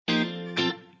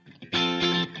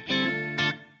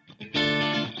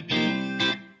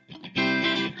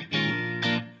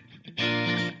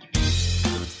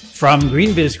From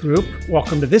GreenBiz Group,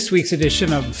 welcome to this week's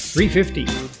edition of 350.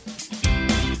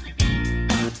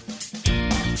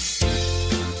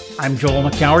 I'm Joel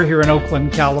McCower here in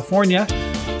Oakland, California.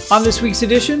 On this week's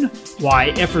edition, why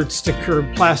efforts to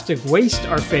curb plastic waste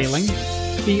are failing,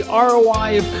 the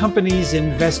ROI of companies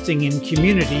investing in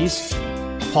communities,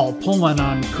 Paul Pullman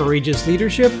on courageous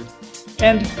leadership,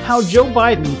 and how Joe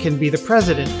Biden can be the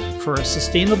president for a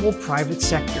sustainable private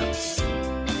sector.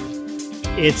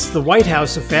 It's the White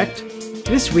House effect,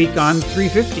 this week on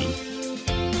 350.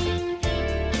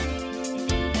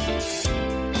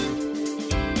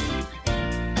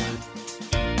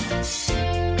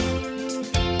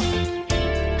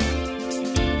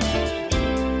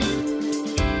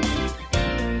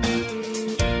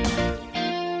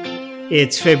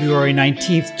 It's February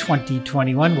 19th,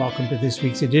 2021. Welcome to this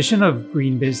week's edition of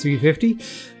GreenBiz 350.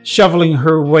 Shoveling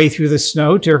her way through the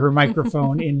snow to her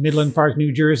microphone in Midland Park,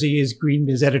 New Jersey is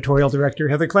GreenBiz editorial director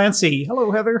Heather Clancy.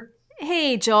 Hello, Heather.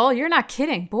 Hey, Joel, you're not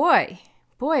kidding. Boy,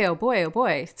 oh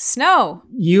boy. Snow.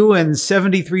 You and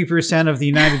 73% of the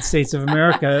United States of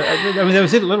America. I mean, that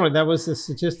was it, literally. That was the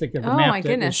statistic of the map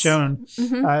that was shown.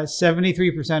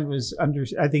 73% was under,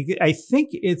 I think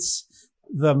it's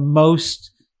the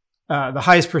most... the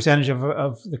highest percentage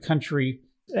of the country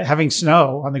having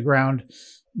snow on the ground,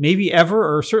 maybe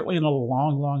ever, or certainly in a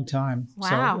long, long time.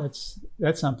 Wow. So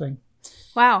that's something.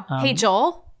 Wow. Hey,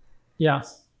 Joel. Yeah.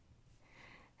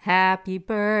 Happy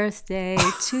birthday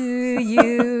to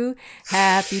you.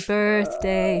 Happy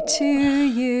birthday to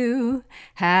you.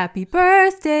 Happy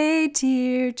birthday,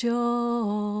 dear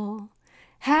Joel.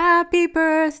 Happy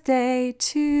birthday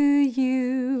to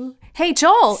you. Hey,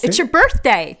 Joel, it's your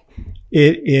birthday.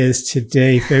 It is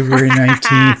today, February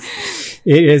 19th.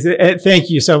 It is. Thank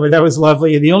you so much. That was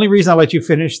lovely. And the only reason I let you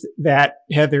finish that,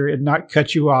 Heather, and not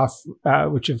cut you off,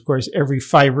 which of course every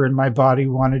fiber in my body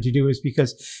wanted to do, is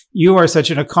because you are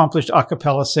such an accomplished a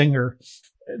cappella singer.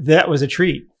 That was a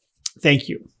treat. Thank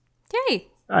you. Yay.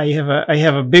 I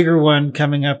have a bigger one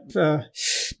coming up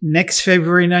next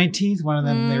February 19th. One of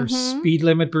them, their speed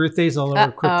limit birthdays,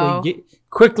 although we're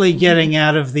quickly getting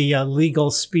out of the legal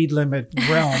speed limit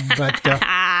realm. But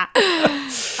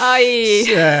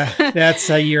that's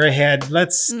a year ahead.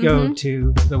 Let's go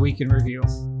to the week in review.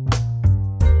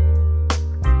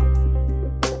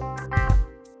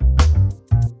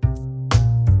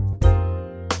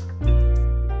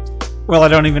 Well, I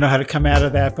don't even know how to come out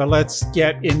of that, but let's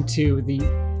get into the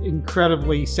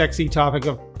incredibly sexy topic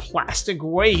of plastic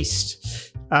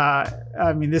waste.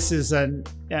 I mean, this is an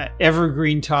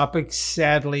evergreen topic,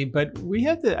 sadly, but we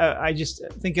had I just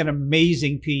think an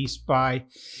amazing piece by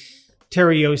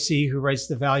Terry Yossi, who writes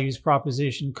the Values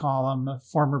Proposition column, a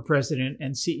former president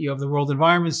and CEO of the World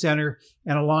Environment Center,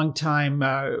 and a longtime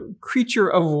creature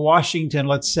of Washington,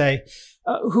 let's say,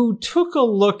 who took a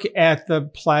look at the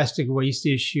plastic waste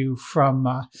issue from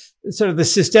sort of the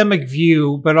systemic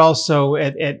view, but also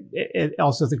at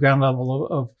also the ground level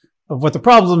of what the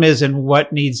problem is and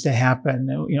what needs to happen.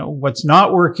 You know, what's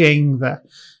not working,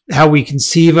 how we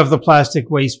conceive of the plastic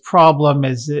waste problem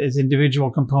as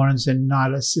individual components and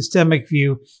not a systemic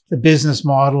view, the business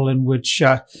model in which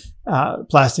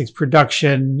plastics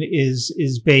production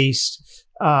is based.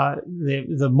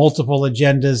 The multiple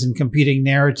agendas and competing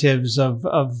narratives of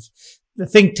the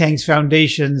think tanks,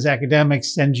 foundations,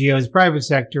 academics, NGOs, private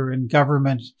sector, and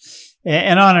government,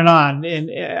 and on and on.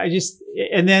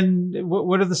 And then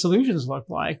what do the solutions look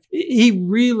like? He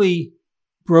really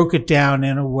broke it down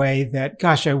in a way that,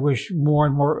 gosh, I wish more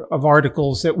and more of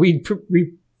articles that we'd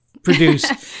reproduce,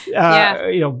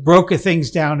 broke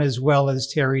things down as well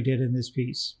as Terry did in this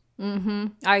piece.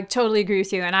 I totally agree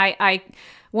with you. And I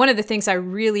one of the things I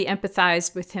really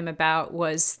empathized with him about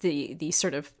was the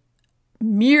sort of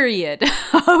myriad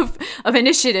of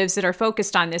initiatives that are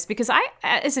focused on this, because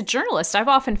as a journalist, I've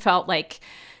often felt like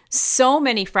so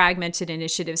many fragmented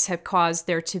initiatives have caused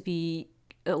there to be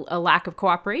a lack of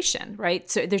cooperation, right?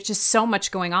 So there's just so much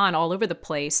going on all over the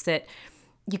place that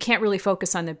you can't really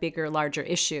focus on the bigger, larger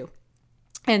issue.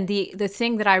 And the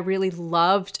thing that I really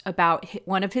loved about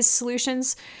one of his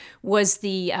solutions was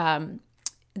the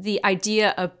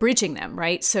idea of bridging them,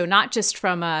 right? So not just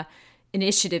from a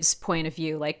initiatives point of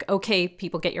view, like, okay,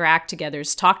 people get your act together,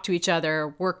 talk to each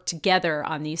other, work together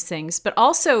on these things, but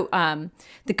also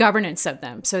the governance of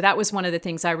them. So that was one of the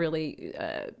things I really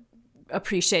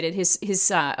appreciated,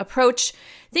 his approach,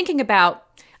 thinking about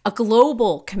a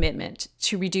global commitment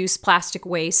to reduce plastic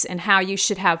waste and how you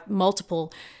should have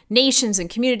multiple nations and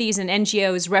communities and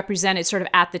NGOs represented sort of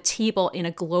at the table in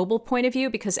a global point of view,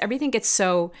 because everything gets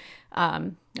so,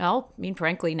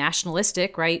 frankly,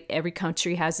 nationalistic, right? Every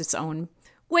country has its own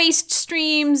waste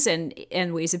streams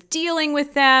and ways of dealing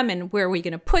with them and where are we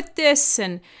going to put this.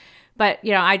 But,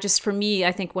 for me,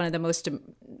 I think one of the most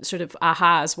sort of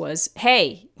ahas was,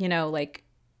 hey, like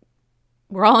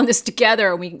we're all in this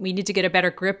together. We need to get a better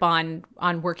grip on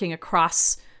working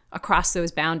across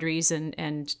those boundaries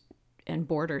and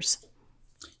borders.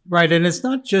 Right. And it's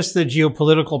not just the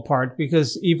geopolitical part,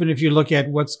 because even if you look at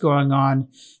what's going on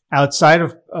outside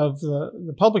of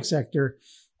the public sector,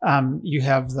 you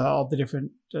have all the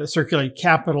different circulate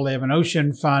capital. They have an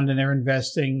ocean fund, and they're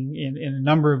investing in a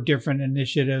number of different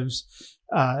initiatives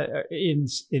in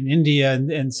India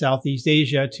and Southeast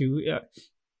Asia to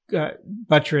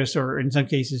buttress, or in some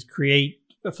cases create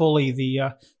fully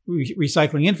the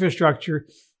recycling infrastructure.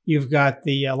 You've got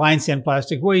the line sand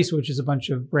plastic waste, which is a bunch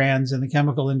of brands in the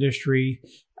chemical industry,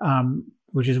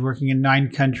 which is working in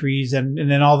 9 countries, and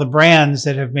then all the brands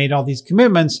that have made all these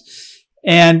commitments.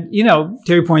 And,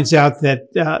 Terry points out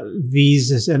that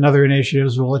these and other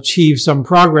initiatives will achieve some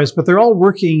progress, but they're all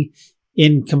working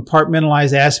in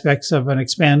compartmentalized aspects of an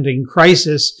expanding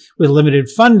crisis with limited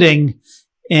funding.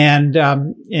 And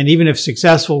even if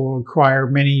successful, will require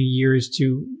many years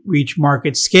to reach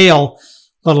market scale,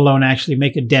 let alone actually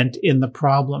make a dent in the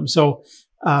problem. So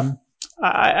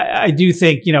I do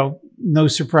think, no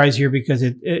surprise here, because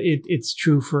it's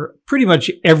true for pretty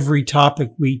much every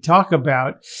topic we talk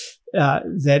about,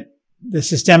 that the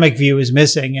systemic view is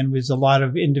missing, and there's a lot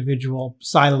of individual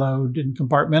siloed and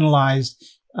compartmentalized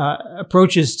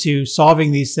approaches to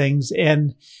solving these things.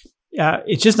 And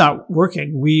it's just not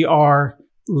working. We are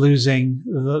losing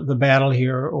the battle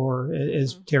here, or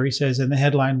as Terry says in the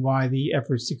headline, why the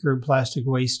efforts to curb plastic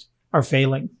waste are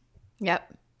failing.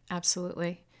 Yep,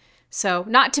 absolutely. So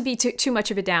not to be too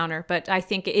much of a downer, but I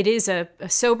think it is a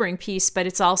sobering piece, but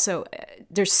it's also,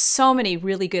 there's so many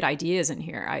really good ideas in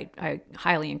here. I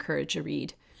highly encourage a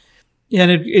read. Yeah,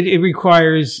 and it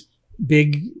requires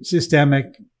big,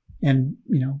 systemic, and,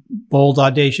 bold,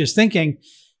 audacious thinking.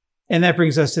 And that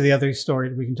brings us to the other story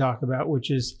that we can talk about, which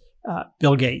is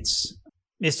Bill Gates.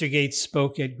 Mr. Gates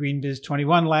spoke at GreenBiz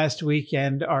 21 last week,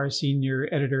 and our senior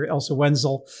editor, Elsa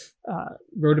Wenzel,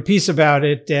 wrote a piece about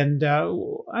it. And I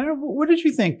don't know, what did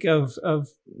you think of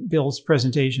Bill's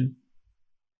presentation?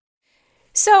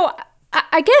 So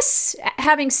I guess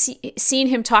having seen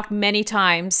him talk many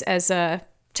times as a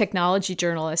technology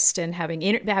journalist and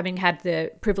having had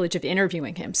the privilege of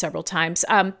interviewing him several times,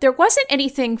 there wasn't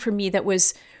anything for me that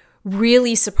was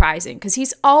really surprising, because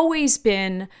he's always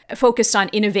been focused on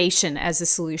innovation as a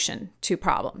solution to a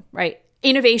problem, right?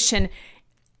 Innovation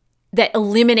that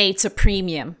eliminates a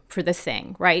premium for the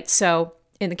thing, right? So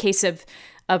in the case of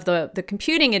the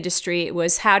computing industry, it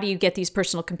was, how do you get these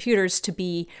personal computers to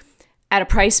be at a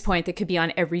price point that could be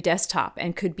on every desktop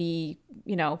and could be,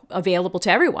 available to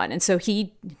everyone? And so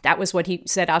that was what he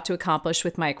set out to accomplish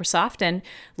with Microsoft, and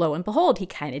lo and behold, he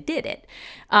kind of did it.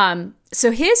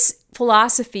 So his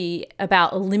philosophy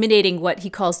about eliminating what he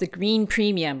calls the green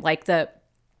premium, like the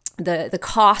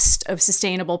cost of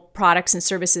sustainable products and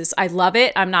services, I love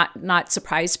it. I'm not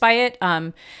surprised by it.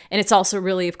 And it's also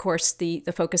really, of course, the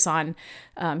focus on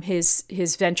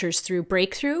his ventures through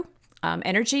Breakthrough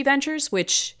Energy Ventures,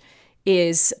 which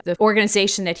is the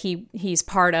organization that he's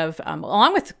part of,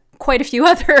 along with quite a few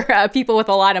other people with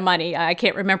a lot of money. I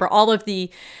can't remember all of the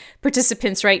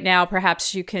participants right now.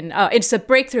 Perhaps you can. It's a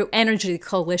Breakthrough Energy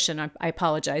Coalition. I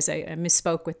apologize. I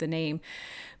misspoke with the name.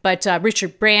 But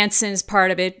Richard Branson's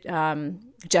part of it,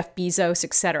 Jeff Bezos,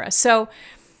 etc. So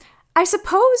I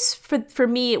suppose for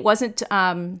me, it wasn't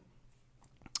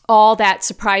all that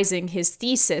surprising, his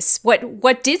thesis.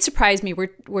 What did surprise me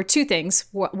were two things.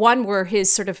 One were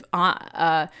his sort of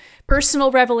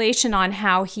personal revelation on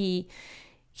how he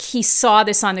saw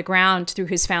this on the ground through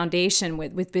his foundation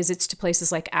with visits to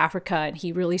places like Africa, and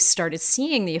he really started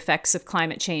seeing the effects of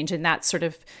climate change, and that sort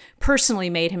of personally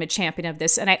made him a champion of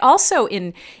this. And I also,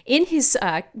 in his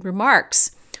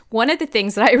remarks, one of the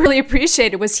things that I really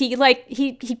appreciated was he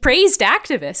praised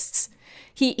activists.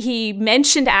 He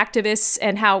mentioned activists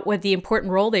and what the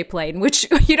important role they played, which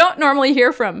you don't normally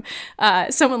hear from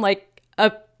someone like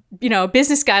a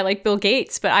business guy like Bill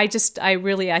Gates. But I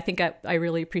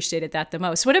really appreciated that the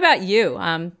most. What about you?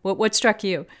 What struck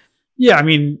you? Yeah, I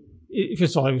mean,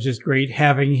 first of all, it was just great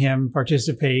having him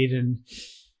participate, and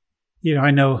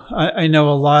I know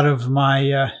a lot of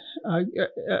my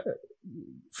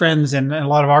friends and a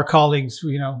lot of our colleagues,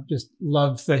 just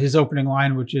love his opening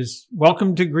line, which is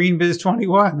 "Welcome to GreenBiz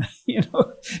 21."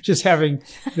 Just having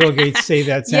Bill Gates say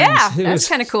that sentence. Yeah, that's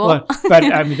kind of cool. But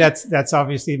I mean, that's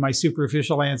obviously my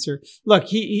superficial answer. Look,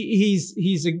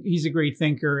 he's a great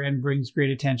thinker and brings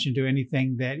great attention to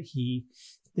anything that he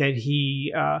that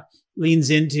he leans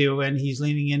into, and he's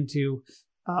leaning into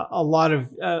a lot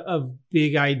of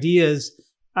big ideas.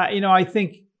 I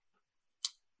think,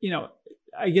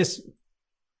 I guess,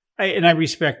 I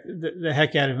respect the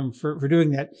heck out of him for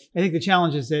doing that. I think the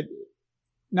challenge is that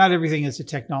not everything is a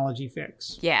technology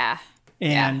fix. Yeah.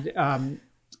 And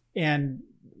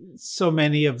so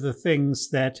many of the things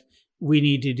that we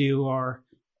need to do are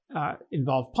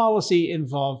involve policy,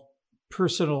 involve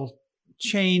personal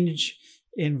change,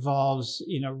 involves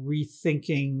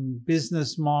rethinking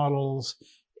business models.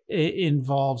 It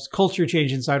involves culture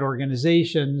change inside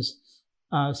organizations,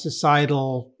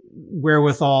 societal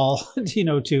wherewithal,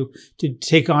 to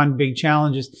take on big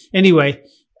challenges. Anyway,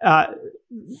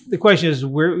 the question is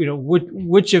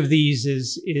which of these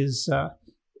is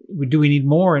do we need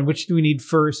more, and which do we need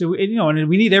first? And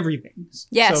we need everything.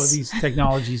 Yes. So these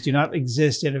technologies do not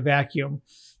exist in a vacuum.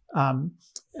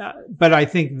 But I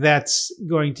think that's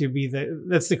going to be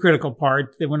that's the critical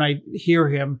part. That when I hear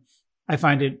him, I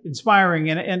find it inspiring.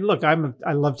 And look, I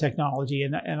love technology,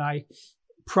 and I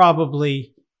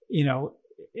probably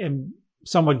am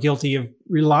somewhat guilty of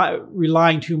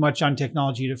relying too much on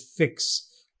technology to fix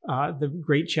the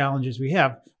great challenges we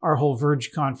have. Our whole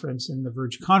Verge conference and the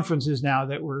Verge conferences now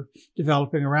that we're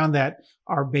developing around that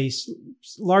are based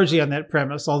largely on that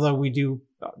premise, although we do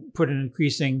put an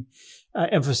increasing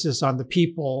emphasis on the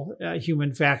people,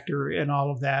 human factor, and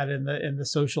all of that, and the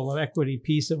social equity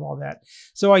piece of all that.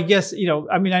 So I guess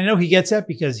I know he gets that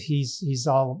because he's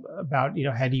all about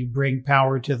how do you bring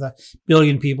power to the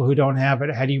billion people who don't have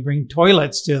it? How do you bring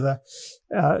toilets to the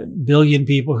billion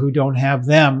people who don't have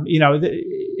them?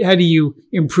 How do you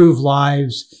improve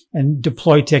lives and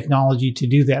deploy technology to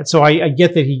do that? So I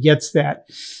get that he gets that,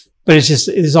 but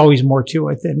there's always more to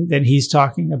it than he's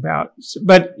talking about.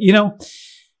 But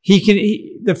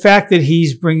the fact that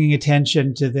he's bringing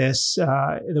attention to this,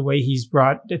 the way he's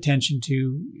brought attention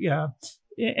to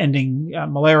ending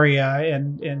malaria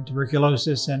and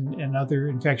tuberculosis and other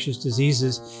infectious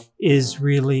diseases is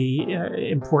really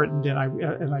important, and I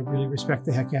really respect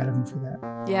the heck out of him for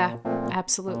that. Yeah,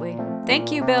 absolutely.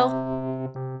 Thank you, Bill.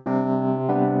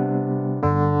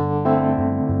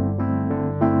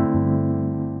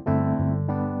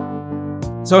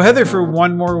 So Heather, for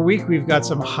one more week, we've got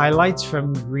some highlights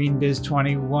from GreenBiz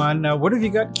 21. What have you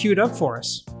got queued up for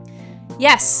us?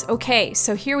 Yes. Okay.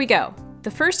 So here we go.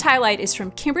 The first highlight is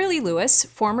from Kimberly Lewis,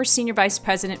 former Senior Vice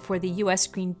President for the U.S.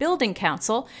 Green Building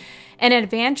Council, and an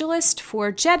evangelist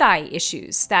for JEDI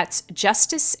issues. That's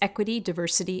Justice, Equity,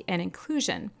 Diversity, and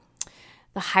Inclusion.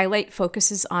 The highlight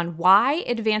focuses on why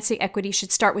advancing equity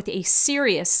should start with a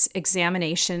serious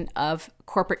examination of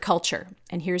corporate culture.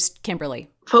 And here's Kimberly.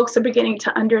 Folks are beginning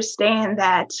to understand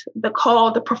that the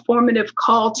performative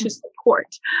call to support.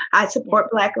 I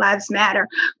support Black Lives Matter.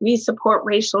 We support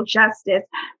racial justice.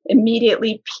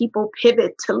 Immediately, people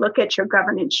pivot to look at your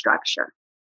governance structure.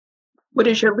 What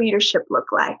does your leadership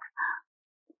look like?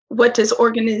 What does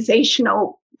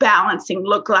organizational balancing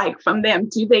look like from them?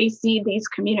 Do they see these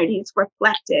communities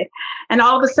reflected? And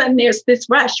all of a sudden, there's this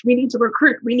rush. We need to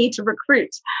recruit. We need to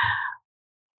recruit.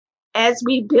 As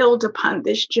we build upon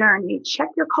this journey, check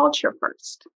your culture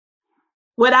first.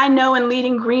 What I know in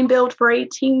leading GreenBuild for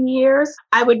 18 years,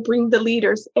 I would bring the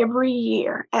leaders every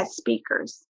year as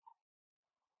speakers.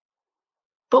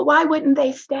 But why wouldn't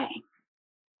they stay?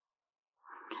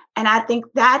 And I think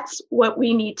that's what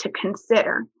we need to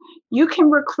consider. You can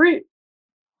recruit.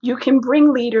 You can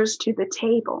bring leaders to the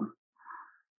table.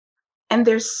 And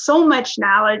there's so much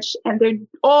knowledge, and they're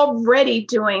already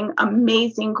doing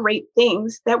amazing, great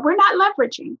things that we're not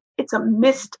leveraging. It's a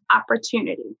missed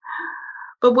opportunity.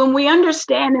 But when we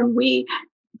understand and we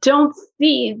don't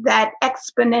see that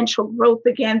exponential growth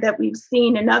again that we've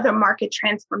seen in other market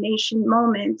transformation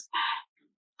moments,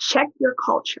 check your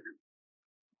culture.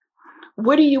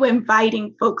 What are you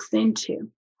inviting folks into?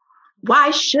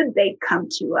 Why should they come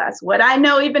to us? What I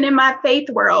know, even in my faith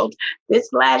world,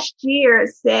 this last year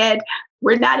said,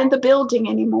 we're not in the building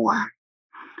anymore.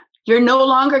 You no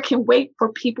longer can wait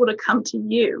for people to come to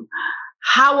you.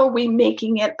 How are we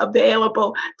making it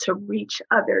available to reach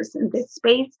others in this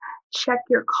space? Check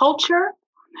your culture.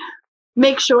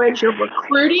 Make sure as you're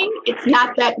recruiting, it's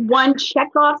not that one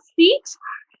checkoff seat.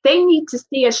 They need to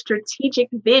see a strategic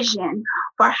vision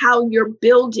for how you're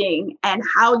building and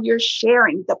how you're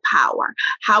sharing the power,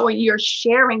 how you're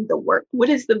sharing the work. What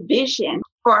is the vision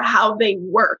for how they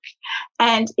work?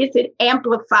 And is it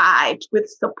amplified with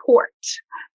support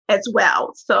as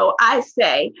well? So I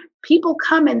say people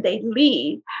come and they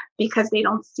leave because they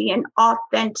don't see an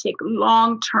authentic,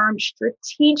 long-term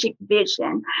strategic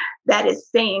vision that is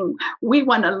saying we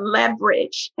want to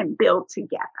leverage and build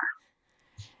together.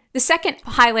 The second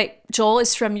highlight, Joel,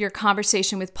 is from your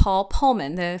conversation with Paul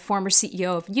Pullman, the former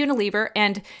CEO of Unilever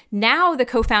and now the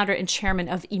co-founder and chairman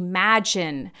of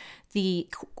Imagine, the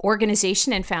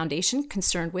organization and foundation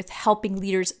concerned with helping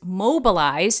leaders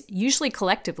mobilize, usually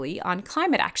collectively, on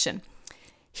climate action.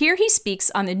 Here he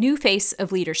speaks on the new face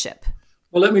of leadership.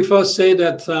 Well, let me first say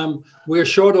that we're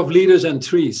short of leaders and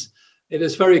trees. It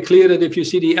is very clear that if you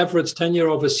see the average tenure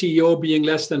of a CEO being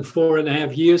less than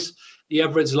 4.5 years, the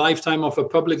average lifetime of a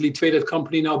publicly traded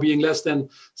company now being less than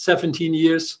 17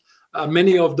 years,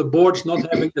 many of the boards not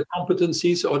having the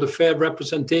competencies or the fair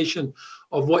representation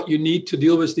of what you need to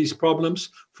deal with these problems,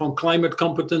 from climate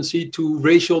competency to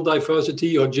racial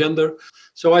diversity or gender.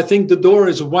 So I think the door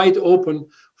is wide open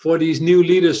for these new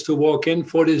leaders to walk in,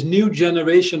 for this new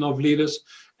generation of leaders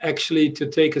actually to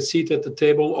take a seat at the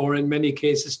table, or in many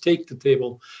cases take the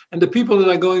table. And the people that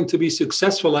are going to be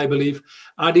successful, I believe,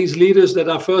 are these leaders that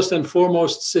are first and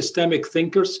foremost systemic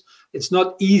thinkers. It's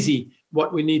not easy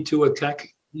what we need to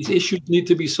attack. These issues need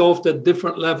to be solved at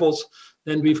different levels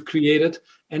than we've created,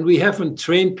 and we haven't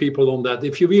trained people on that.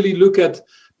 If you really look at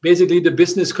basically the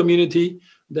business community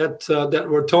that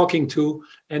we're talking to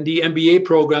and the MBA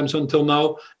programs until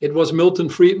now, it was Milton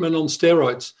Friedman on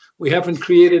steroids. We haven't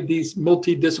created these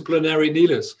multidisciplinary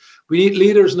leaders. We need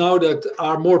leaders now that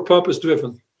are more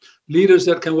purpose-driven, leaders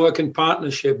that can work in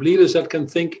partnership, leaders that can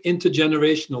think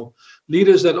intergenerational,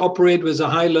 leaders that operate with a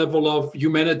high level of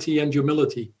humanity and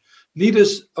humility,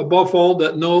 leaders above all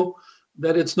that know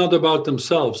that it's not about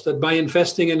themselves, that by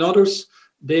investing in others,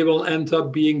 they will end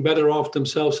up being better off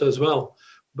themselves as well.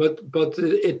 But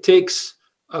it takes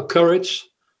courage,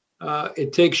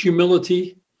 it takes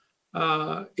humility,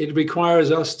 it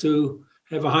requires us to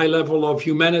have a high level of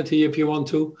humanity, if you want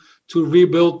to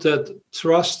rebuild that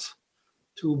trust,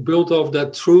 to build off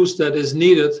that truth that is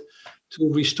needed to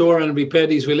restore and repair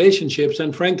these relationships,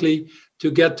 and frankly,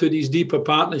 to get to these deeper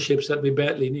partnerships that we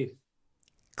badly need.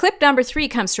 Clip number 3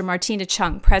 comes from Martina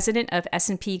Chung, president of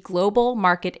S&P Global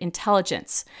Market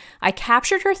Intelligence. I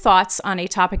captured her thoughts on a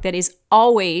topic that is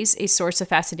always a source of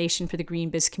fascination for the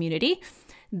GreenBiz community,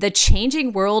 the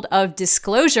changing world of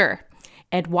disclosure,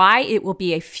 and why it will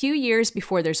be a few years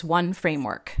before there's one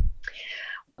framework.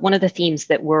 One of the themes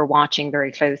that we're watching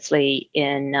very closely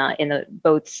in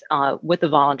both with the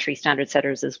voluntary standard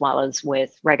setters as well as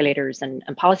with regulators and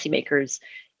policymakers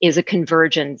is a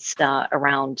convergence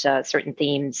around certain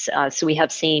themes. So we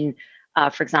have seen,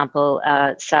 for example,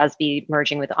 SASB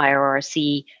merging with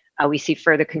IRRC. We see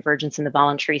further convergence in the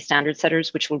voluntary standard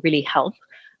setters, which will really help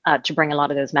to bring a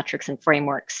lot of those metrics and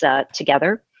frameworks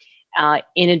together.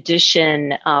 In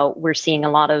addition, we're seeing a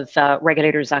lot of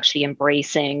regulators actually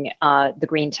embracing the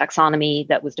green taxonomy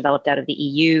that was developed out of the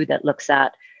EU that looks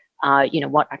at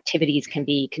what activities can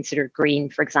be considered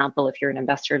green, for example, if you're an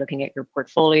investor looking at your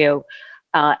portfolio.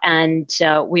 And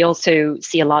we also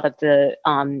see a lot of the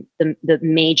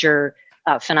major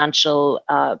financial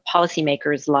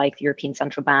policymakers like the European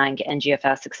Central Bank,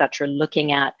 NGFS, et cetera,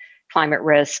 looking at climate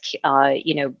risk,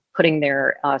 putting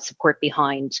their support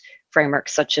behind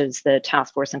frameworks such as the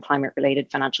Task Force on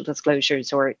Climate-Related Financial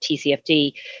Disclosures, or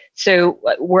TCFD. So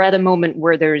we're at a moment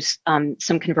where there's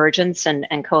some convergence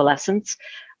and coalescence.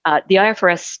 The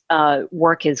IFRS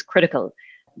work is critical.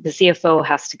 The CFO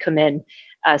has to come in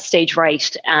stage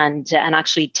right and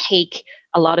actually take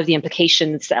a lot of the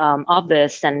implications of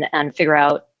this and figure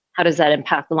out how does that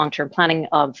impact the long-term planning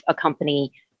of a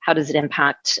company? How does it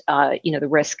impact the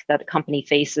risk that a company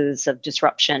faces of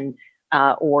disruption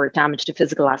or damage to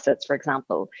physical assets, for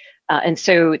example? And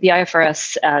so the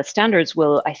IFRS standards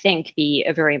will, I think, be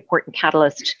a very important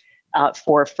catalyst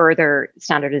for further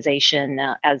standardization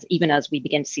as we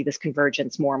begin to see this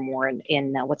convergence more and more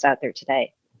in what's out there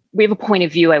today. We have a point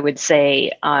of view, I would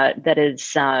say, that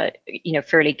is,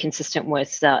 fairly consistent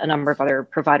with a number of other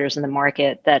providers in the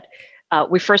market, that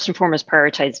we first and foremost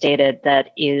prioritize data that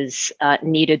is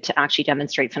needed to actually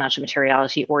demonstrate financial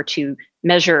materiality or to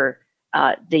measure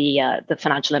the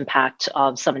financial impact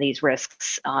of some of these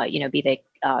risks, be they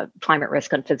climate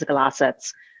risk on physical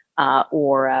assets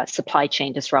or supply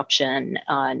chain disruption,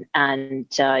 and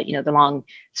the long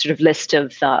sort of list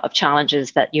of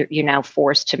challenges that you're now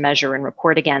forced to measure and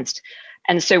report against.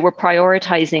 And so we're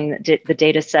prioritizing the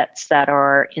data sets that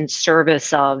are in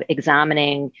service of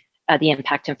examining the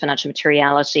impact and financial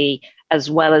materiality,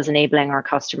 as well as enabling our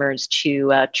customers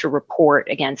to report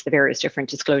against the various different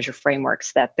disclosure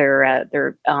frameworks that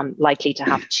they're likely to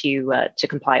have to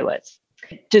comply with.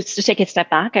 Just to take a step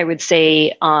back, I would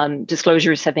say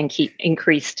disclosures have been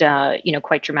increased,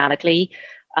 quite dramatically.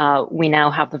 We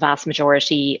now have the vast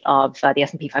majority of the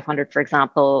S&P 500, for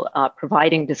example,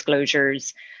 providing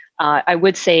disclosures. I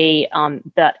would say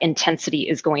that intensity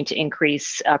is going to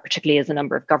increase, particularly as a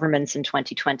number of governments in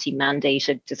 2020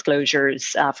 mandated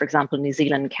disclosures. For example, New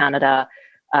Zealand, Canada,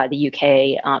 the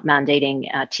UK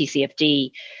mandating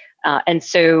TCFD. And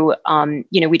so,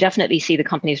 we definitely see the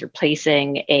companies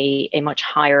replacing a much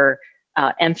higher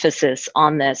emphasis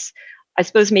on this. I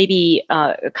suppose maybe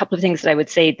a couple of things that I would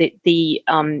say that the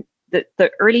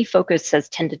early focus has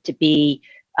tended to be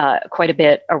quite a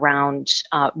bit around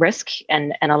risk,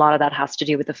 and a lot of that has to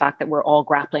do with the fact that we're all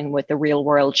grappling with the real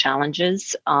world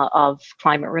challenges of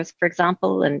climate risk, for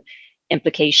example, and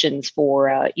implications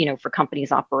for for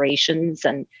companies' operations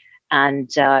and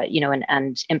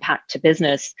impact to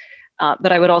business.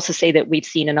 But I would also say that we've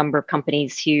seen a number of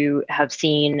companies who have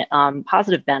seen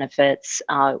positive benefits,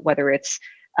 whether it's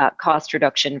cost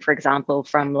reduction, for example,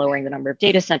 from lowering the number of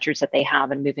data centers that they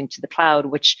have and moving to the cloud,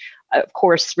 which of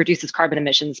course reduces carbon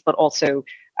emissions, but also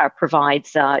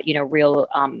provides real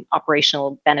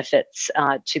operational benefits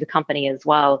to the company as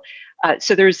well.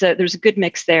 So there's a good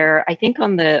mix there. I think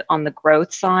on the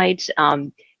growth side,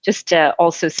 just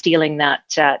also stealing that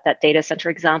data center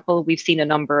example, we've seen a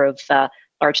number of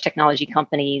large technology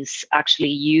companies actually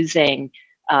using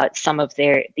some of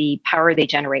the power they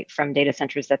generate from data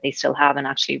centers that they still have, and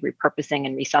actually repurposing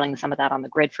and reselling some of that on the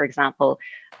grid, for example.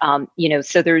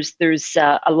 So there's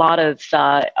a lot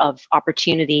of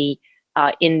opportunity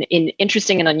in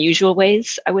interesting and unusual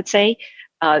ways, I would say.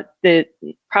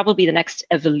 Probably the next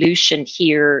evolution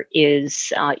here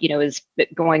is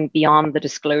going beyond the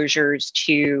disclosures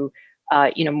to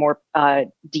more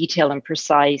detailed and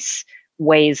precise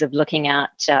ways of looking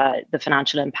at the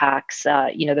financial impacts.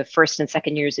 The first and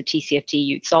second years of TCFD,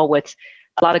 you saw with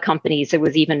a lot of companies, it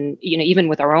was even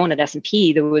with our own at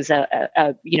S&P, there was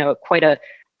quite a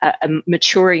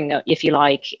maturing, if you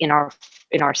like, in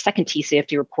our second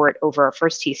TCFD report over our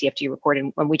first TCFD report,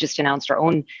 and when we just announced our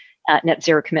own net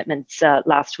zero commitments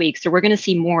last week. So we're going to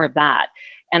see more of that.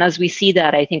 And as we see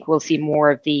that, I think we'll see more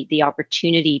of the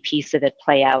opportunity piece of it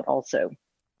play out also.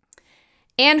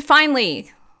 And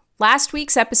finally, last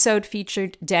week's episode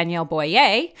featured Danielle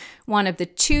Boyer, one of the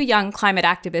 2 young climate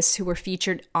activists who were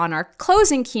featured on our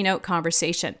closing keynote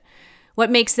conversation. What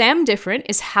makes them different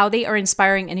is how they are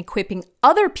inspiring and equipping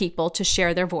other people to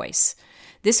share their voice.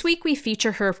 This week, we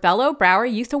feature her fellow Brower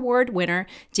Youth Award winner,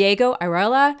 Diego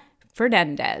Ayala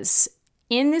Fernandez.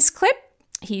 In this clip,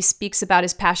 he speaks about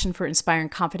his passion for inspiring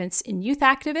confidence in youth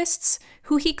activists,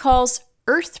 who he calls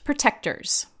Earth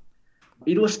Protectors.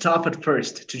 It was tough at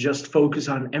first to just focus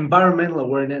on environmental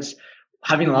awareness,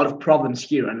 having a lot of problems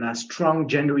here and a strong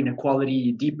gender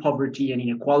inequality, deep poverty, and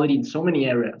inequality in so many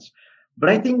areas. But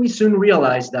I think we soon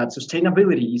realized that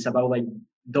sustainability is about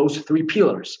those 3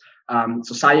 pillars,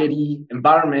 society,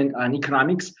 environment, and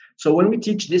economics. So when we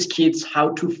teach these kids how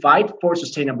to fight for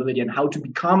sustainability and how to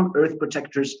become Earth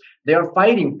protectors, they are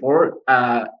fighting for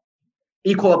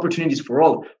equal opportunities for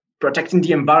all, protecting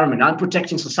the environment and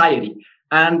protecting society.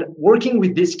 And working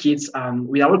with these kids,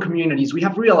 with our communities, we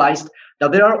have realized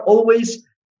that there are always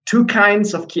 2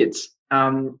 kinds of kids.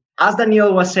 As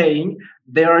Danielle was saying,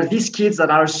 there are these kids that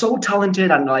are so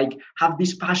talented and have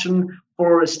this passion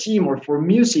for STEAM or for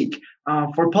music,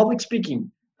 for public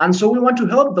speaking. And so we want to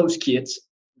help those kids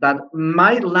that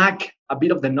might lack a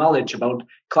bit of the knowledge about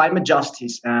climate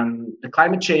justice and the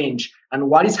climate change and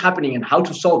what is happening and how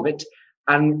to solve it,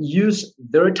 and use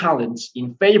their talents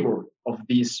in favor of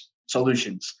these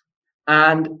solutions.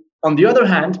 And on the other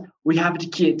hand, we have the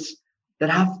kids that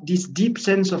have this deep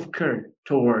sense of care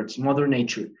towards Mother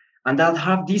Nature and that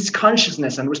have this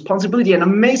consciousness and responsibility and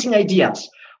amazing ideas,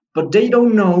 but they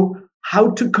don't know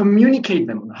how to communicate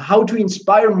them, how to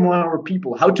inspire more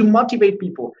people, how to motivate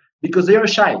people, because they are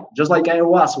shy, just like I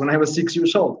was when I was 6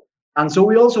 years old. And so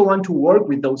we also want to work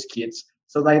with those kids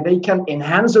so that they can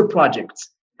enhance their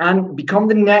projects and become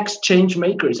the next change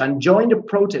makers and join the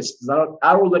protests that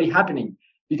are already happening.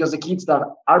 Because the kids that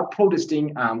are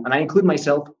protesting, and I include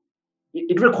myself,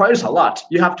 it requires a lot.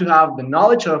 You have to have the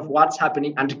knowledge of what's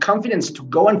happening and the confidence to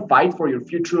go and fight for your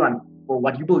future and for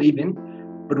what you believe in.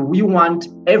 But we want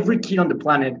every kid on the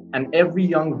planet and every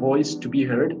young voice to be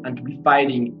heard and to be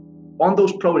fighting on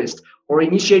those protests, or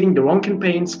initiating their own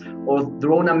campaigns, or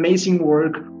their own amazing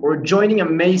work, or joining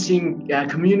amazing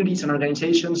communities and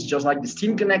organizations, just like the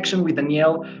STEAM Connection with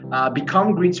Danielle,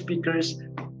 become green speakers.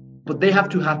 But they have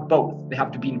to have both. They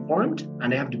have to be informed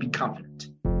and they have to be confident.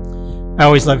 I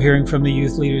always love hearing from the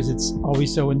youth leaders. It's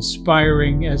always so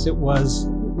inspiring, as it was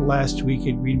last week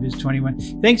at GreenBiz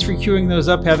 21. Thanks for queuing those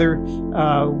up, Heather.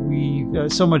 We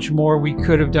so much more we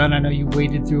could have done. I know you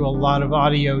waded through a lot of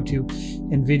audio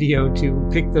and video to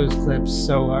pick those clips,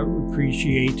 so I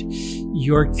appreciate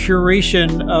your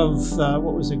curation of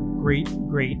what was a great,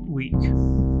 great week.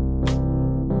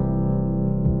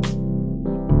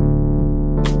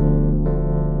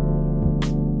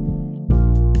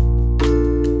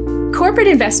 Corporate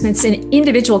investments in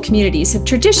individual communities have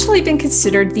traditionally been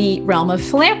considered the realm of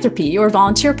philanthropy or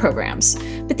volunteer programs.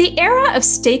 But the era of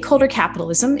stakeholder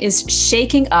capitalism is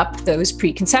shaking up those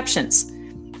preconceptions.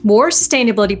 More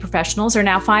sustainability professionals are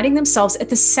now finding themselves at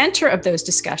the center of those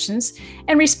discussions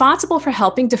and responsible for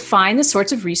helping define the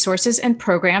sorts of resources and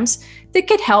programs that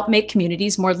could help make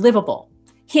communities more livable.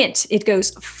 Hint, it goes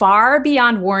far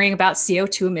beyond worrying about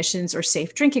CO2 emissions or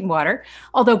safe drinking water,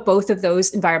 although both of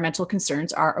those environmental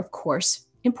concerns are, of course,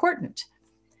 important.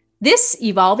 This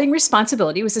evolving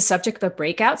responsibility was the subject of a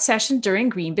breakout session during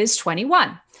GreenBiz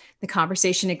 21. The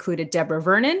conversation included Deborah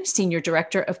Vernon, Senior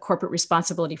Director of Corporate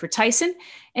Responsibility for Tyson,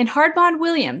 and Hardmon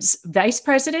Williams, Vice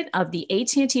President of the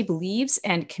AT&T Believes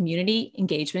and Community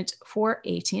Engagement for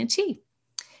AT&T.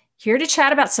 Here to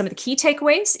chat about some of the key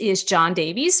takeaways is John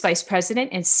Davies, Vice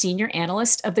President and Senior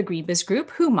Analyst of the GreenBiz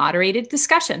Group, who moderated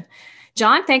discussion.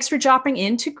 John, thanks for dropping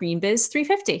into GreenBiz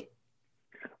 350.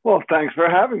 Well, thanks for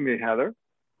having me, Heather.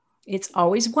 It's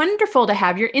always wonderful to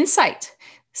have your insight.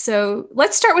 So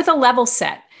let's start with a level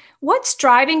set. What's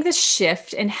driving this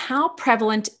shift and how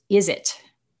prevalent is it?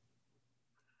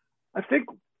 I think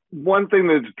one thing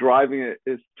that's driving it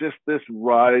is just this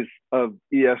rise of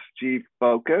ESG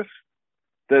focus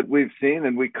that we've seen,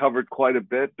 and we covered quite a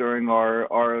bit during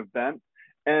our event.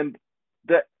 And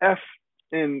the S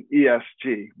in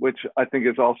ESG, which I think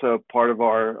is also part of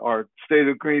our State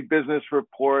of Green Business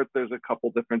report. There's a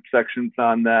couple different sections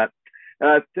on that. And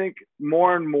I think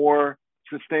more and more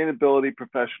sustainability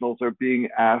professionals are being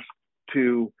asked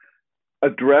to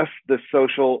address the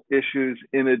social issues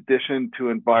in addition to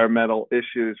environmental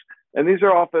issues. And these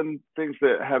are often things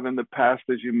that have in the past,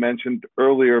 as you mentioned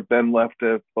earlier, been left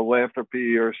to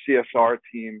philanthropy or CSR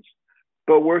teams.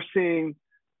 But we're seeing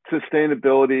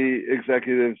sustainability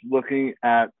executives looking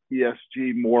at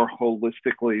ESG more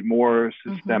holistically, more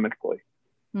systemically.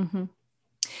 Mm-hmm.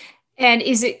 And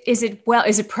is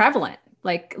it prevalent?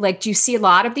 Like, do you see a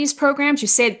lot of these programs? You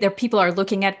say that people are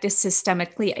looking at this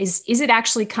systemically. Is it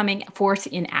actually coming forth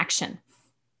in action?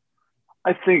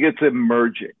 I think it's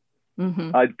emerging.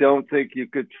 Mm-hmm. I don't think you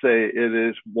could say it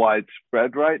is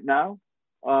widespread right now,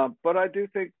 but I do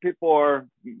think people are,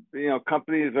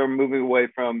 companies are moving away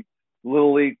from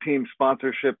Little League team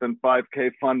sponsorship and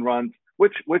 5K fund runs,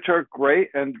 which are great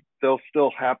and they'll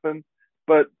still happen.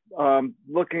 But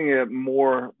looking at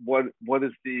more what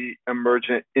is the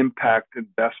emergent impact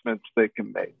investments they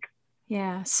can make.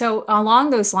 Yeah. So along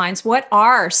those lines, what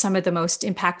are some of the most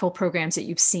impactful programs that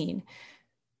you've seen?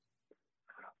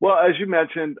 Well, as you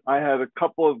mentioned, I had a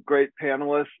couple of great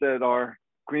panelists at our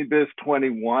GreenBiz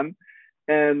 21,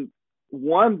 and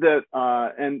one that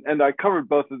and I covered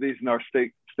both of these in our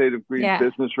State of Green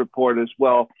Business report as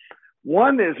well.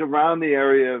 One is around the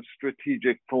area of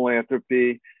strategic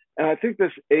philanthropy. And I think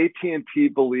this AT&T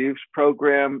Believes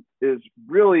program is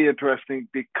really interesting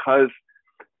because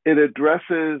it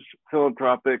addresses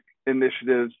philanthropic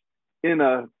initiatives in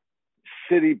a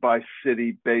city by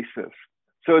city basis.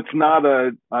 So it's not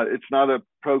a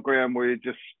program where you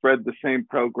just spread the same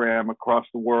program across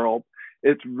the world.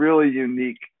 It's really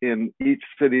unique in each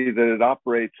city that it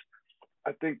operates.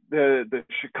 I think the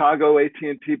Chicago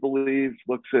AT&T Believes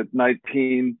looks at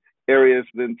 19 areas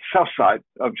in South Side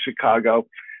of Chicago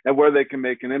and where they can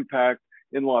make an impact.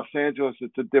 In Los Angeles,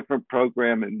 it's a different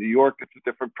program. In New York, it's a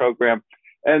different program.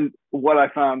 And what I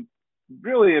found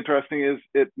really interesting is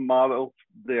it models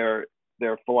their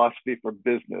philosophy for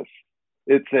business.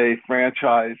 It's a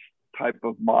franchise type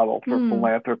of model for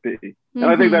philanthropy. Mm-hmm.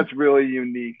 And I think that's really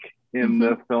unique in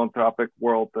the philanthropic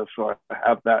world to sort of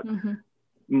have that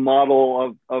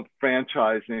model of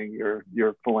franchising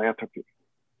your philanthropy.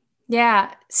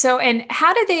 Yeah. So, and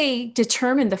how do they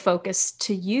determine the focus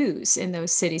to use in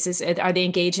those cities? Are they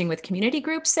engaging with community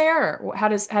groups there, or how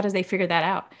does they figure that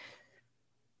out?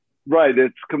 Right.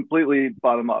 It's completely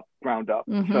bottom up, ground up.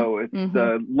 So it's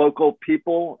the local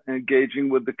people engaging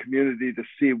with the community to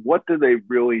see what do they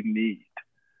really need.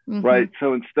 Right.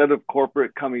 So instead of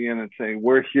corporate coming in and saying,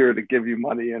 we're here to give you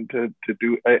money and to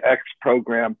do a X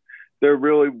program, they're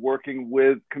really working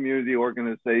with community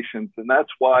organizations. And that's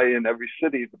why in every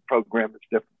city, the program is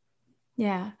different.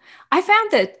 Yeah. I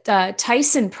found that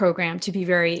Tyson program to be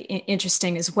very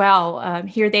interesting as well.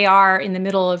 Here they are in the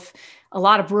middle of a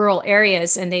lot of rural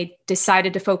areas, and they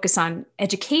decided to focus on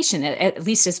education, at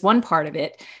least as one part of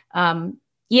it.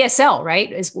 ESL,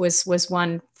 right, was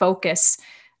one focus.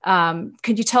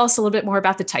 Could you tell us a little bit more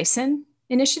about the Tyson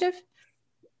initiative?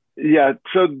 Yeah,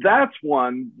 so that's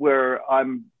one where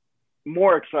I'm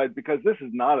more excited because this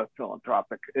is not a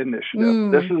philanthropic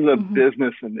initiative. This is a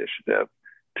business initiative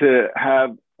to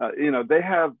have, they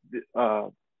have,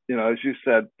 as you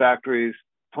said, factories,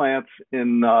 plants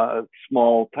in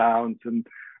small towns and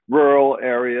rural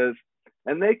areas,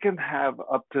 and they can have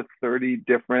up to 30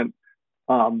 different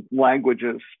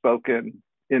languages spoken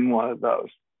in one of those.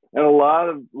 And a lot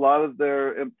of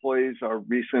their employees are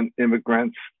recent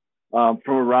immigrants from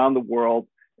around the world.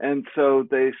 And so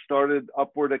they started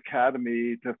Upward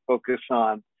Academy to focus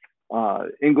on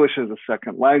English as a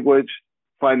second language,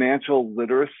 financial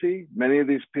literacy. Many of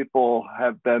these people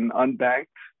have been unbanked,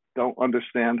 don't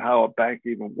understand how a bank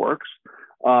even works.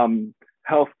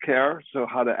 Healthcare, so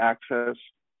how to access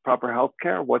proper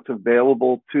healthcare, what's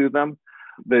available to them.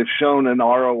 They've shown an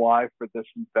ROI for this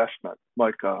investment,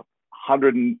 like a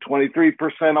 123%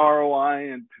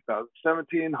 ROI in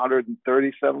 2017,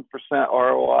 137%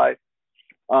 ROI.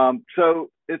 So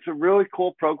it's a really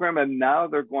cool program, and now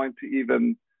they're going to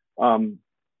even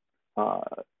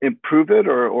improve it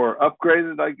or upgrade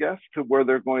it, I guess, to where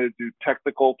they're going to do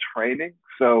technical training.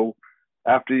 So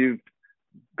after you've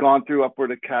gone through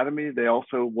Upward Academy, they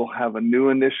also will have a new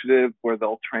initiative where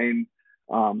they'll train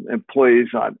employees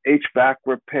on HVAC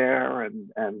repair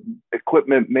and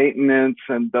equipment maintenance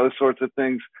and those sorts of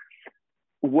things,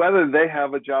 whether they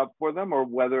have a job for them or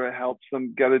whether it helps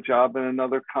them get a job in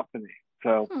another company.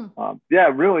 So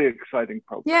really exciting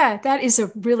program. Yeah, that is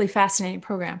a really fascinating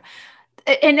program.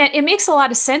 And it makes a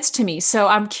lot of sense to me. So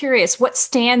I'm curious, what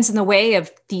stands in the way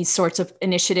of these sorts of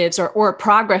initiatives or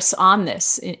progress on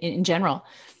this in general?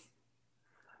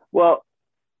 Well,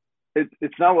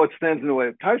 it's not what stands in the way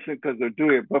of Tyson because they're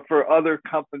doing it, but for other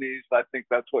companies, I think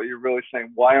that's what you're really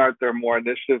saying. Why aren't there more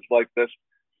initiatives like this?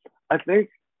 I think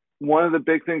one of the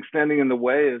big things standing in the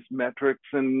way is metrics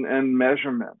and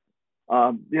measurement.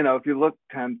 If you look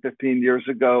 10, 15 years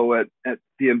ago at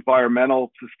the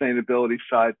environmental sustainability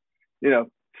side,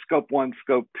 scope 1,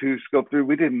 scope 2, scope 3,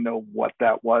 we didn't know what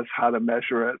that was, how to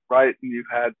measure it, right? And you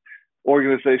had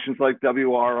organizations like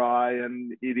WRI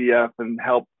and EDF and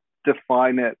help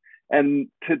define it. And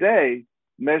today,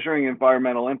 measuring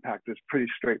environmental impact is pretty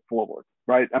straightforward,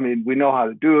 right? I mean, we know how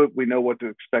to do it. We know what to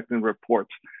expect in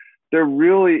reports. There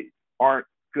really aren't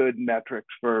good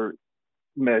metrics for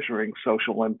measuring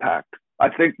social impact. I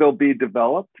think they'll be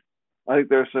developed. I think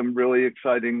there's some really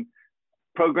exciting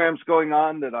programs going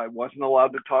on that I wasn't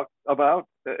allowed to talk about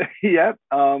yet,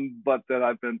 but that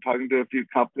I've been talking to a few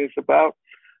companies about.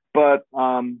 But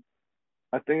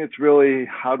I think it's really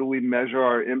how do we measure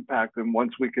our impact? And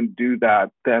once we can do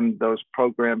that, then those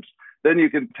programs, then you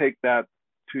can take that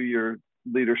to your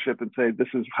leadership and say, this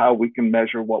is how we can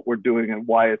measure what we're doing and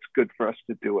why it's good for us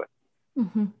to do it.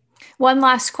 Mm-hmm. One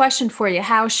last question for you.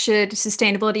 How should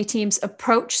sustainability teams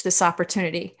approach this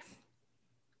opportunity?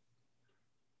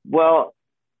 Well,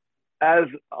 as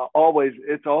always,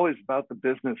 it's always about the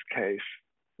business case.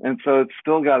 And so it's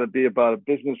still got to be about a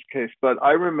business case. But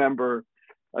I remember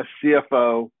a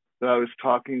CFO that I was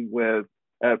talking with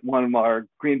at one of our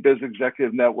GreenBiz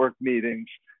Executive Network meetings.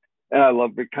 And I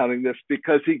love recounting this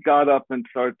because he got up and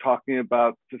started talking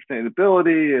about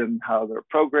sustainability and how their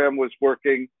program was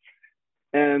working.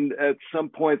 And at some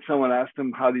point, someone asked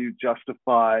him, how do you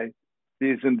justify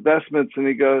these investments? And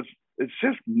he goes, it's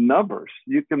just numbers.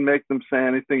 You can make them say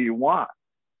anything you want.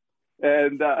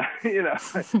 And,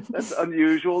 that's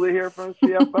unusual to hear from a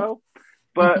CFO.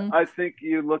 But I think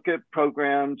you look at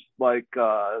programs like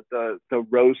the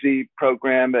ROSI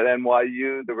program at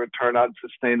NYU, the Return on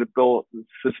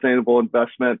Sustainable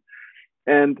Investment,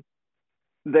 and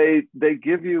they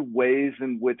give you ways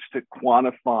in which to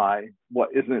quantify what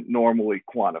isn't normally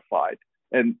quantified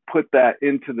and put that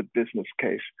into the business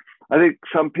case. I think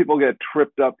some people get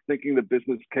tripped up thinking the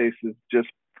business case is just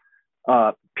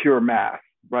pure math,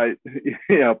 right?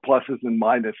 Pluses and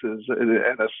minuses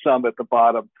and a sum at the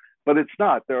bottom. But it's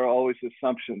not. There are always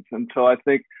assumptions. And so I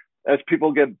think as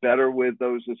people get better with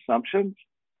those assumptions,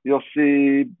 you'll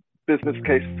see business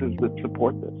cases that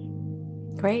support this.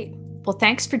 Great. Well,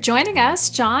 thanks for joining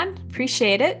us, John.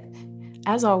 Appreciate it,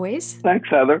 as always. Thanks,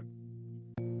 Heather.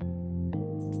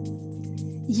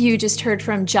 You just heard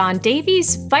from John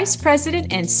Davies, Vice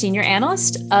President and Senior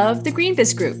Analyst of the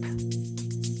GreenBiz Group.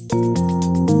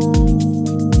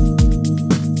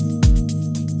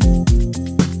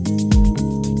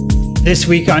 This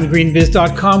week on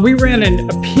GreenBiz.com, we ran an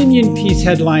opinion piece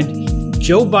headlined,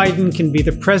 Joe Biden Can Be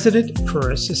the President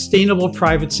for a Sustainable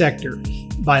Private Sector,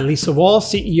 by Lisa Wall,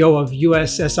 CEO of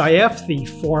USSIF, the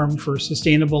Forum for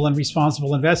Sustainable and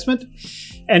Responsible Investment,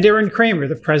 and Aaron Kramer,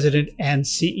 the President and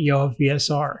CEO of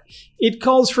BSR. It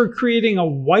calls for creating a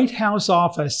White House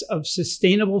Office of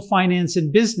Sustainable Finance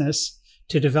and Business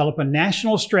to develop a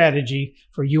national strategy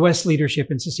for U.S. leadership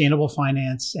in sustainable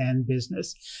finance and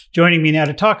business. Joining me now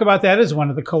to talk about that is one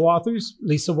of the co-authors,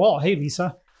 Lisa Wall. Hey,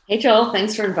 Lisa. Hey, Joel.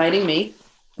 Thanks for inviting me.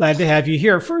 Glad to have you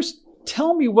here. First,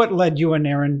 tell me what led you and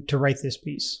Aaron to write this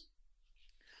piece.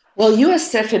 Well,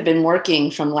 USCIF had been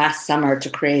working from last summer to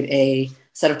create a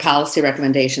set of policy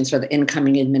recommendations for the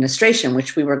incoming administration,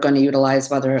 which we were going to utilize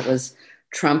whether it was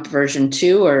Trump version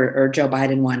 2 or Joe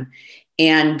Biden 1.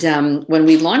 And when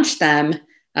we launched them,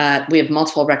 we have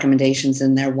multiple recommendations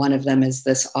in there. One of them is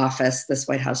this office, this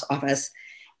White House office.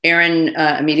 Aaron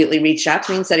immediately reached out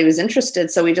to me and said he was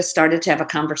interested. So we just started to have a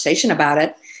conversation about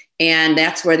it. And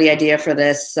that's where the idea for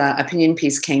this opinion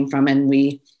piece came from. And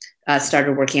we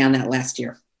started working on that last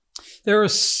year. There are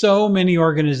so many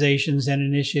organizations and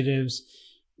initiatives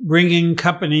bringing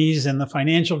companies and the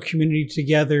financial community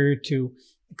together to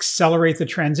accelerate the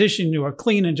transition to a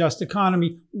clean and just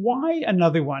economy. Why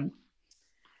another one?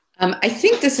 I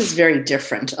think this is very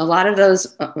different. A lot of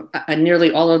those,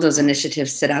 nearly all of those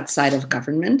initiatives sit outside of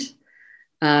government.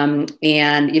 So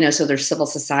there's civil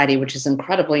society, which is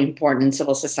incredibly important. And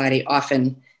civil society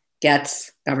often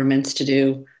gets governments to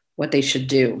do what they should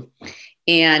do.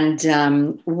 And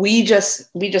we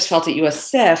just felt at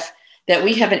USCIF that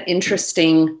we have an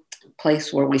interesting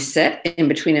place where we sit in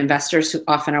between investors who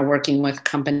often are working with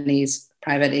companies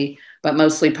privately, but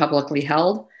mostly publicly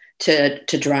held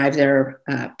to drive their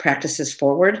practices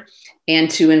forward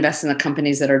and to invest in the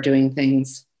companies that are doing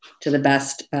things to the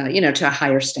best, to a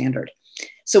higher standard.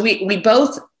 So we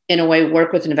both, in a way,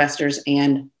 work with investors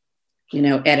and,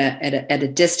 at a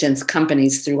distance,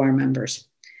 companies through our members.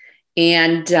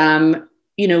 And,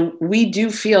 we do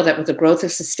feel that with the growth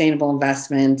of sustainable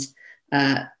investment,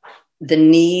 the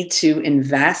need to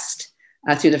invest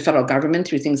through the federal government,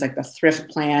 through things like the Thrift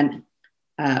Plan,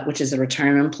 which is a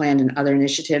retirement plan, and other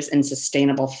initiatives, and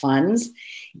sustainable funds.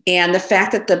 And the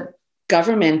fact that the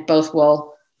government both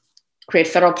will create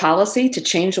federal policy to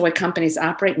change the way companies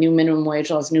operate, new minimum wage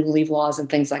laws, new leave laws, and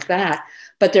things like that.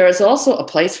 But there is also a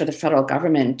place for the federal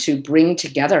government to bring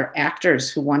together actors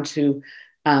who want to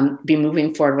be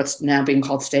moving forward what's now being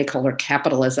called stakeholder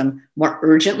capitalism more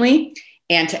urgently,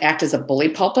 and to act as a bully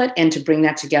pulpit and to bring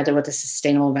that together with the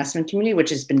sustainable investment community, which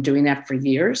has been doing that for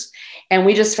years. And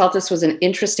we just felt this was an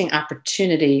interesting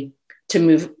opportunity to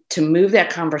move that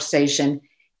conversation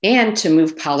and to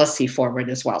move policy forward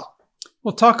as well.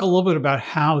 We'll talk a little bit about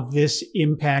how this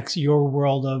impacts your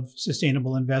world of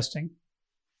sustainable investing.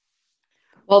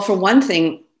 Well, for one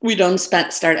thing, we don't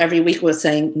start every week with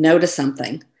saying no to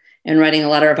something and writing a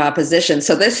letter of opposition.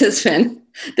 So this has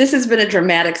been a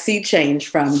dramatic sea change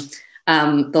from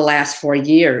the last 4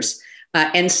 years.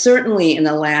 And certainly in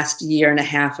the last year and a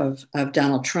half of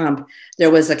Donald Trump,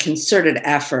 there was a concerted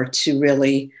effort to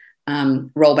really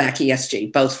roll back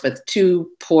ESG, both with 2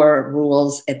 poor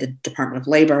rules at the Department of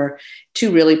Labor,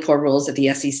 2 really poor rules at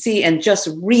the SEC, and just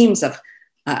reams of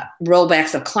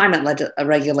rollbacks of climate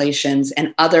regulations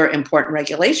and other important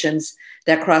regulations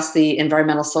that cross the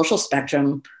environmental social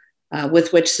spectrum,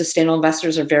 with which sustainable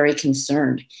investors are very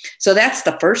concerned. So that's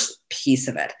the first piece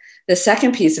of it. The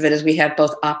second piece of it is we have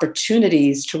both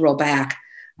opportunities to roll back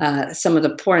some of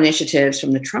the poor initiatives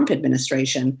from the Trump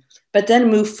administration, but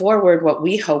then move forward what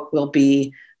we hope will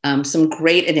be some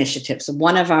great initiatives.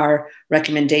 One of our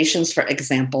recommendations, for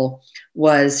example,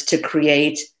 was to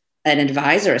create an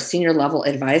advisor, a senior level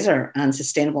advisor on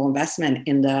sustainable investment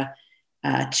in the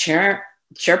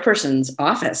chairperson's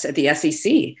office at the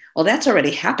SEC. Well, that's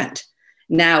already happened.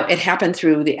 Now, it happened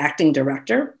through the acting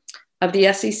director of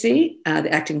the SEC, the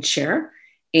acting chair,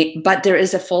 but there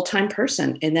is a full-time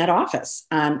person in that office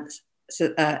on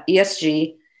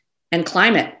ESG and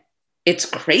climate. It's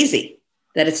crazy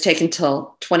that it's taken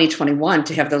till 2021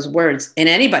 to have those words in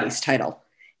anybody's title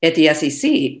at the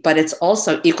SEC, but it's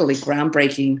also equally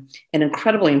groundbreaking and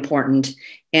incredibly important.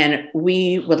 And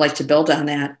we would like to build on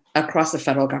that across the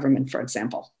federal government, for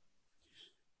example.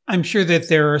 I'm sure that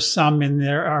there are some in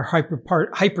our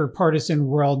hyper-partisan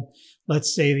world,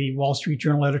 let's say the Wall Street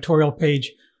Journal editorial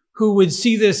page, who would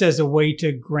see this as a way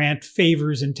to grant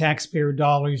favors and taxpayer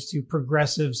dollars to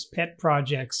progressives' pet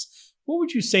projects. What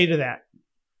would you say to that?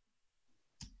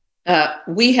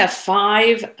 We have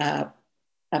 5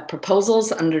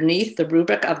 proposals underneath the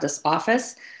rubric of this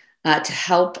office to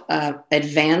help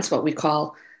advance what we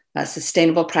call a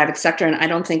sustainable private sector. And I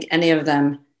don't think any of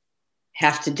them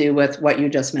have to do with what you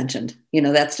just mentioned.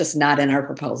 That's just not in our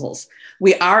proposals.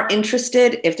 We are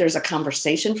interested if there's a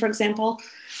conversation, for example,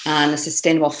 on the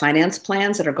sustainable finance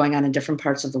plans that are going on in different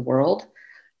parts of the world.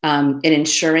 in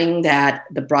ensuring that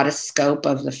the broadest scope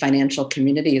of the financial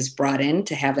community is brought in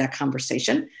to have that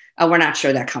conversation. We're not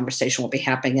sure that conversation will be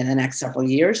happening in the next several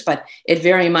years, but it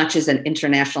very much is an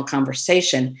international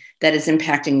conversation that is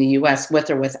impacting the US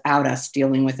with or without us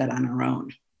dealing with it on our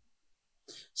own.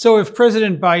 So if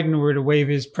President Biden were to wave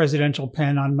his presidential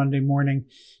pen on Monday morning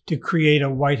to create a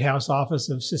White House Office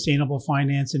of Sustainable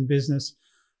Finance and Business,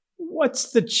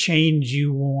 what's the change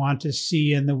you want to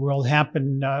see in the world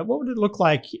happen? What would it look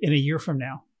like in a year from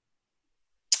now?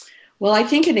 Well, I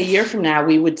think in a year from now,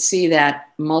 we would see that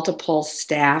multiple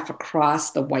staff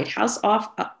across the White House,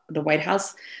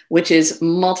 which is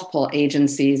multiple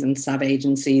agencies and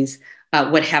sub-agencies,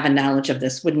 would have a knowledge of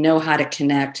this, would know how to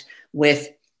connect with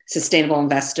sustainable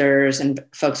investors and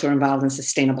folks who are involved in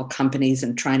sustainable companies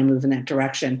and trying to move in that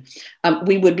direction.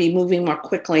 We would be moving more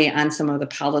quickly on some of the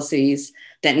policies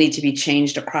that need to be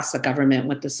changed across the government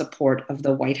with the support of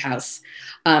the White House.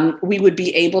 We would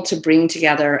be able to bring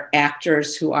together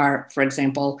actors who are, for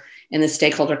example, in the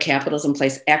stakeholder capitalism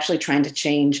place, actually trying to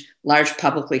change large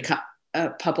publicly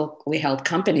held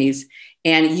companies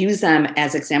and use them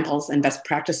as examples and best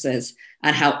practices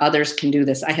on how others can do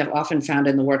this. I have often found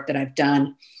in the work that I've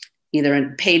done, either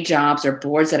in paid jobs or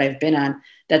boards that I've been on,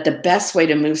 that the best way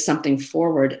to move something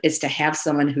forward is to have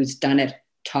someone who's done it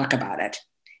talk about it.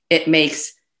 It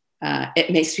makes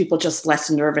people just less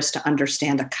nervous to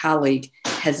understand a colleague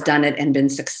has done it and been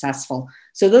successful.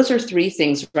 So those are three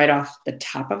things right off the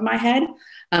top of my head.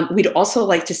 We'd also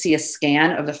like to see a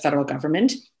scan of the federal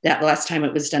government. That last time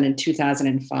it was done in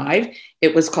 2005.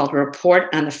 It was called Report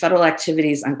on the Federal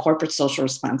Activities on Corporate Social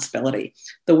Responsibility.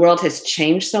 The world has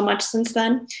changed so much since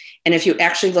then. And if you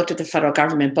actually looked at the federal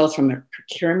government, both from a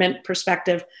procurement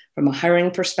perspective, from a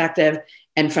hiring perspective,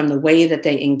 and from the way that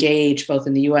they engage both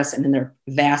in the US and in their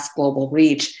vast global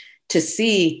reach, to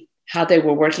see how they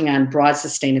were working on broad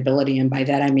sustainability, and by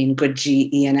that I mean good G,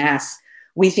 E, and S,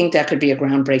 we think that could be a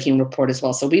groundbreaking report as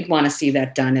well. So we'd want to see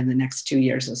that done in the next 2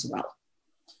 years as well.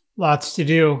 Lots to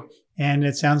do. And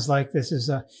it sounds like this is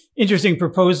an interesting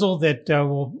proposal that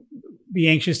we'll be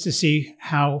anxious to see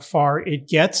how far it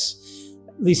gets.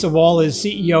 Lisa Wall is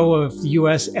CEO of the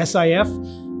US SIF,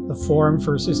 the Forum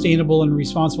for Sustainable and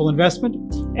Responsible Investment,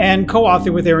 and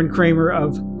co-author with Aaron Kramer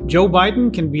of Joe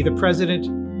Biden Can Be the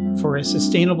President for a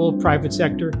Sustainable Private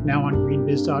Sector, now on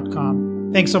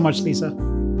greenbiz.com. Thanks so much, Lisa.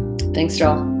 Thanks,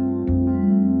 Joel.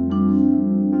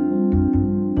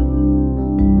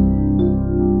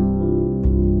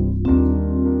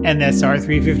 And that's our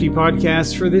 350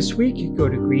 podcast for this week. Go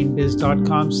to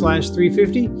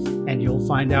greenbiz.com/350 and you'll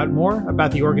find out more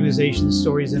about the organizations,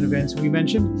 stories, and events we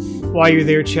mentioned. While you're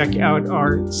there, check out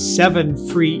our 7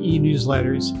 free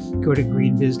e-newsletters. Go to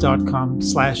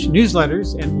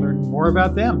greenbiz.com/newsletters and learn more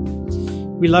about them.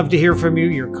 We love to hear from you,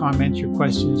 your comments, your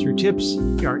questions, your tips.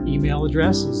 Our email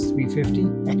address is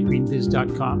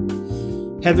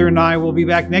 350@greenbiz.com. Heather and I will be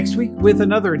back next week with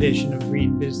another edition of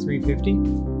GreenBiz 350.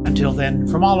 Until then,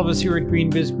 from all of us here at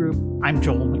GreenBiz Group, I'm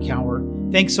Joel McCower.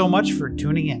 Thanks so much for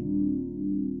tuning in.